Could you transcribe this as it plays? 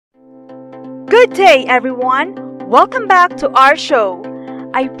Good day, everyone. Welcome back to our show.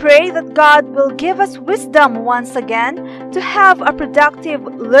 I pray that God will give us wisdom once again to have a productive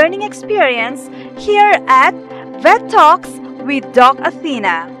learning experience here at Vet Talks with Doc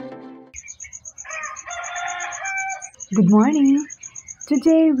Athena. Good morning.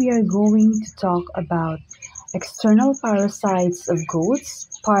 Today we are going to talk about external parasites of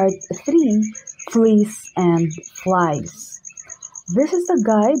goats, part 3, fleas and flies. This is a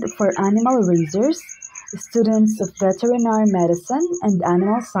guide for animal raisers, students of veterinary medicine and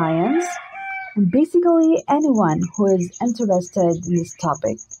animal science, and basically anyone who is interested in this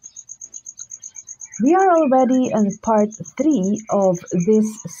topic. We are already on part 3 of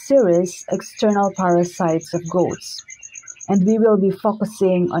this series, External Parasites of Goats, and we will be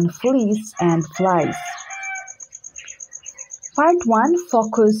focusing on fleas and flies. Part 1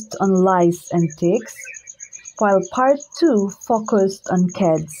 focused on lice and ticks, while part 2 focused on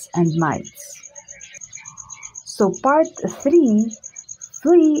cads and mites. So part 3,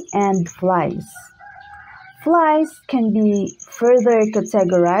 flea and flies. Flies can be further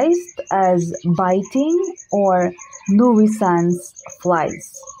categorized as biting or nuisance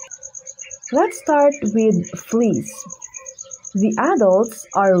flies. Let's start with fleas. The adults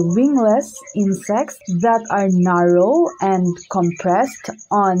are wingless insects that are narrow and compressed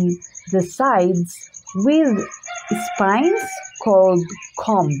on the sides with spines called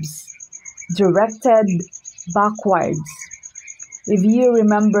combs, directed backwards. If you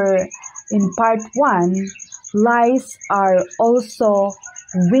remember in part 1, lice are also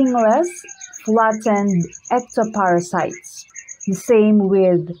wingless, flattened ectoparasites. The same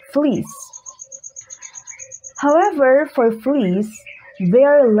with fleas. However, for fleas,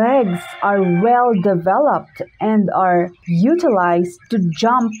 their legs are well developed and are utilized to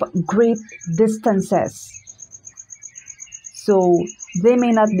jump great distances. So, they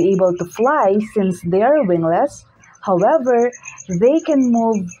may not be able to fly since they are wingless. However, they can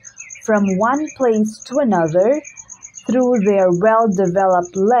move from one place to another through their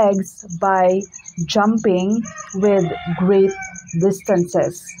well-developed legs by jumping with great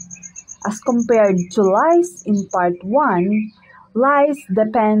distances. As compared to lice in part 1, lice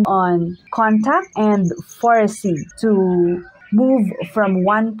depend on contact and foracy to move from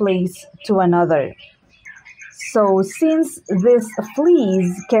one place to another. So since these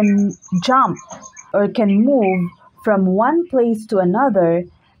fleas can jump or can move from one place to another,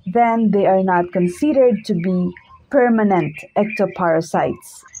 then they are not considered to be permanent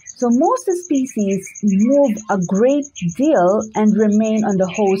ectoparasites. So most species move a great deal and remain on the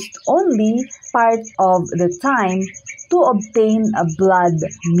host only part of the time to obtain a blood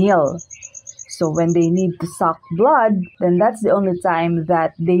meal. So when they need to suck blood, then that's the only time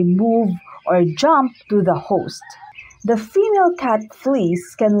that they move or jump to the host. The female cat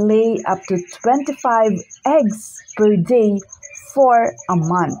fleas can lay up to 25 eggs per day for a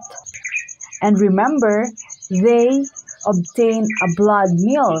month. And remember, they obtain a blood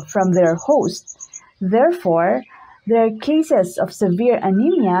meal from their host. Therefore, there are cases of severe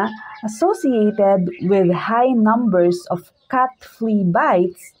anemia associated with high numbers of cat flea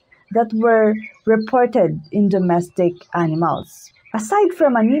bites that were reported in domestic animals. Aside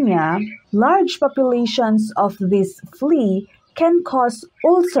from anemia, large populations of this flea can cause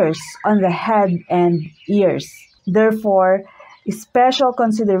ulcers on the head and ears. Therefore, special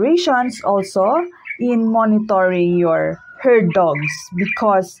considerations also in monitoring your herd dogs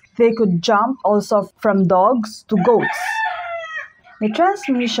because they could jump also from dogs to goats. The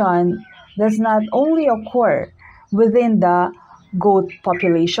transmission does not only occur within the goat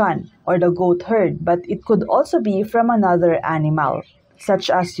population or the goat herd, but it could also be from another animal, such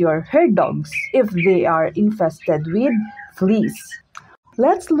as your herd dogs if they are infested with fleas.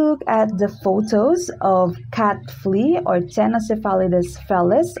 Let's look at the photos of cat flea or Ctenocephalides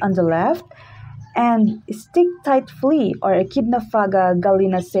felis on the left and stick-tight flea or Echidnophaga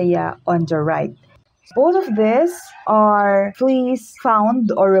gallinacea on the right. Both of these are fleas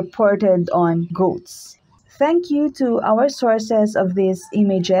found or reported on goats. Thank you to our sources of these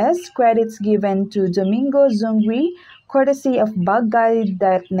images. Credits given to Domingo Zungri, courtesy of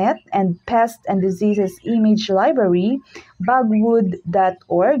bugguide.net and Pest and Diseases Image Library,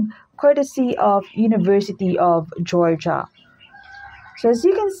 bugwood.org, courtesy of University of Georgia. So as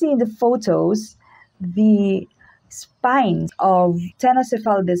you can see in the photos, the spines of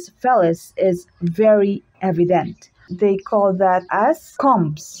Ctenocephalides felis is very evident. They call that as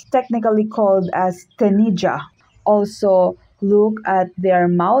combs, technically called as ctenidia. Also, look at their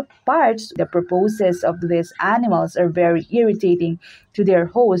mouth parts. The proboscis of these animals are very irritating to their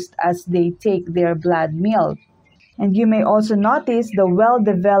host as they take their blood meal. And you may also notice the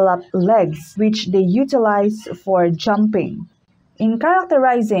well-developed legs, which they utilize for jumping. In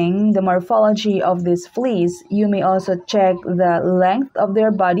characterizing the morphology of these fleas, you may also check the length of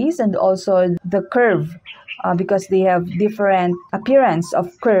their bodies and also the curve, because they have different appearance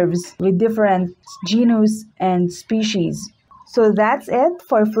of curves with different genus and species. So that's it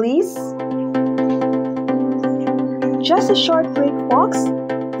for fleas. Just a short break, folks.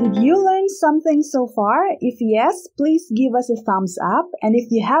 Did you learn something so far? If yes, please give us a thumbs up. And if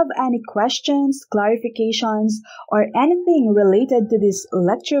you have any questions, clarifications, or anything related to this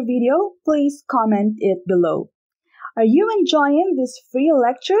lecture video, please comment it below. Are you enjoying this free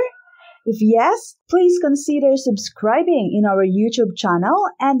lecture? If yes, please consider subscribing in our YouTube channel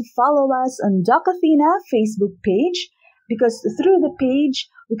and follow us on Athena Facebook page, because through the page,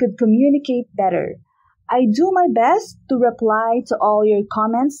 we could communicate better. I do my best to reply to all your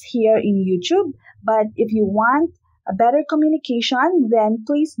comments here in YouTube, but if you want a better communication, then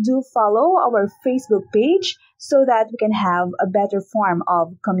please do follow our Facebook page so that we can have a better form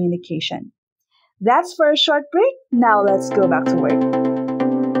of communication. That's for a short break. Now let's go back to work.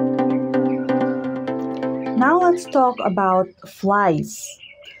 Now let's talk about flies.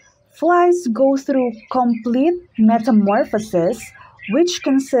 Flies go through complete metamorphosis, which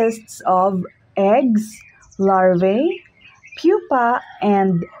consists of eggs, larvae, pupa,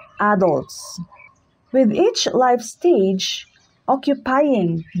 and adults, with each life stage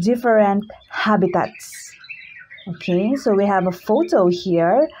occupying different habitats. Okay, so we have a photo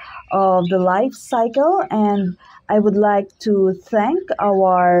here of the life cycle, and I would like to thank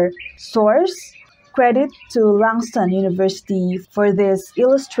our source. Credit to Langston University for this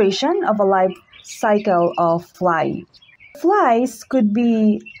illustration of a life cycle of fly. Flies could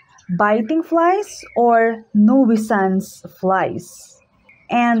be biting flies or nuisance flies.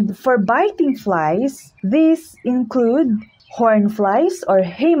 And for biting flies, these include horn flies or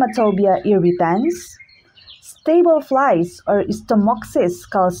Haematobia irritans, stable flies or Stomoxys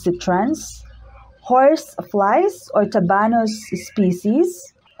calcitrans, horse flies or Tabanus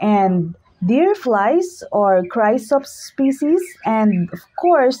species, and deer flies or Chrysops species, and of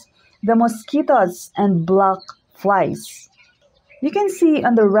course, the mosquitoes and black flies. You can see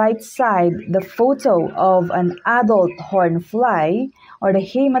on the right side the photo of an adult horn fly or the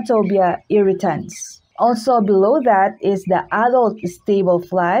Haematobia irritans. Also below that is the adult stable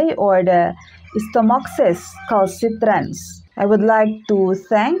fly or the Stomoxys calcitrans. I would like to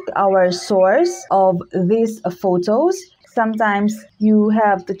thank our source of these photos. Sometimes you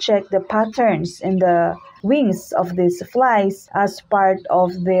have to check the patterns in the wings of these flies as part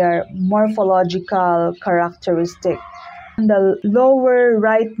of their morphological characteristic. In the lower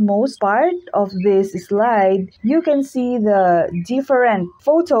rightmost part of this slide, you can see the different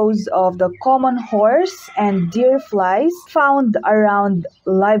photos of the common horse and deer flies found around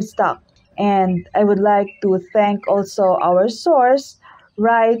livestock. And I would like to thank also our source,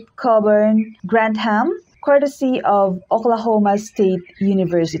 Wright Coburn Grantham, courtesy of Oklahoma State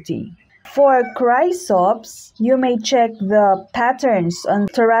University. For Chrysops, you may check the patterns on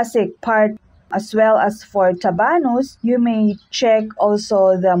thoracic part, as well as for Tabanus, you may check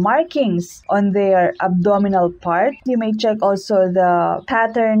also the markings on their abdominal part. You may check also the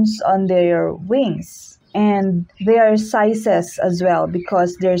patterns on their wings and their sizes as well,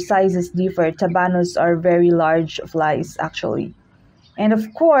 because their sizes differ. Tabanus are very large flies actually. And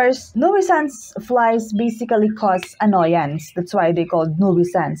of course, nuisance flies basically cause annoyance. That's why they called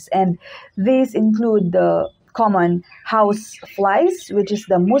nuisance. And these include the common house flies, which is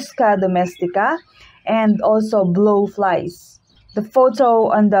the Musca domestica, and also blowflies. The photo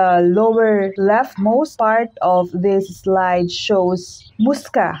on the lower leftmost part of this slide shows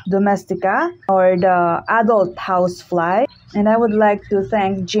Musca domestica, or the adult house fly. And I would like to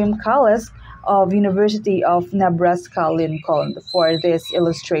thank Jim Callis of University of Nebraska-Lincoln for this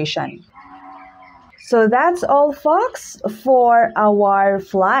illustration. So that's all, folks, for our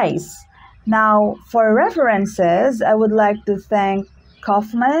flies. Now, for references, I would like to thank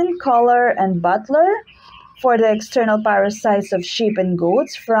Kaufman, Kohler, and Butler for the external parasites of sheep and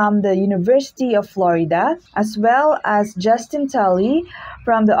goats from the University of Florida, as well as Justin Tully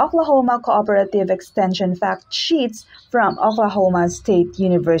from the Oklahoma Cooperative Extension Fact Sheets from Oklahoma State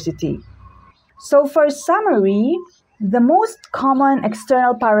University. So for summary, the most common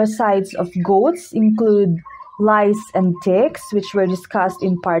external parasites of goats include lice and ticks, which were discussed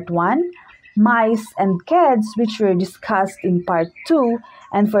in part 1, mice and keds, which were discussed in part 2,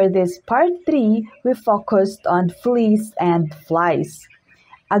 and for this part 3, we focused on fleas and flies.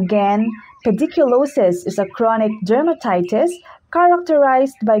 Again, pediculosis is a chronic dermatitis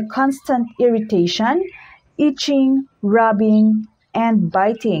characterized by constant irritation, itching, rubbing, and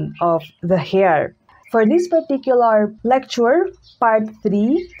biting of the hair. For this particular lecture, part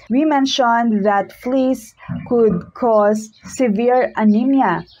 3, we mentioned that fleas could cause severe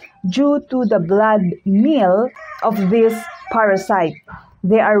anemia due to the blood meal of this parasite.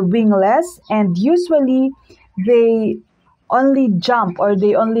 They are wingless and usually they only jump or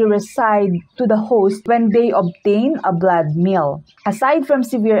they only reside to the host when they obtain a blood meal. Aside from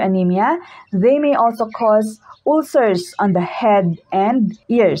severe anemia, they may also cause ulcers on the head and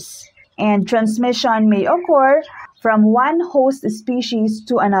ears. And transmission may occur from one host species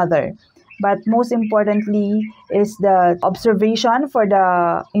to another. But most importantly is the observation for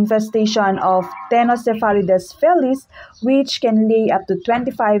the infestation of Ctenocephalides felis, which can lay up to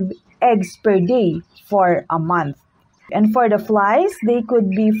 25 eggs per day for a month. And for the flies, they could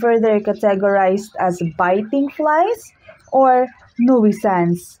be further categorized as biting flies or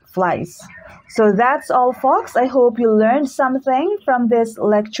nuisance flies. So that's all, folks. I hope you learned something from this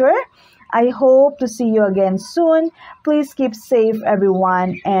lecture. I hope to see you again soon. Please keep safe,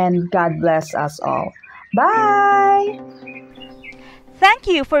 everyone, and God bless us all. Bye! Thank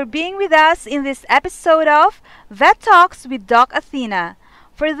you for being with us in this episode of Vet Talks with Doc Athena.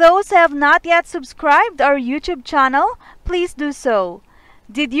 For those who have not yet subscribed our YouTube channel, please do so.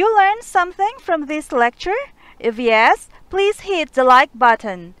 Did you learn something from this lecture? If yes, please hit the like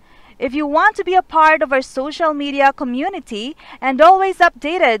button. If you want to be a part of our social media community and always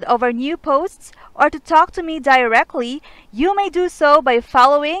updated of our new posts or to talk to me directly, you may do so by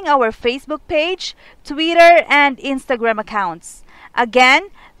following our Facebook page, Twitter, and Instagram accounts. Again,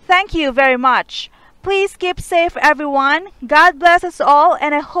 thank you very much. Please keep safe, everyone. God bless us all,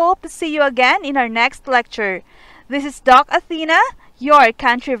 and I hope to see you again in our next lecture. This is Doc Athena, your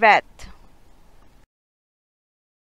country vet.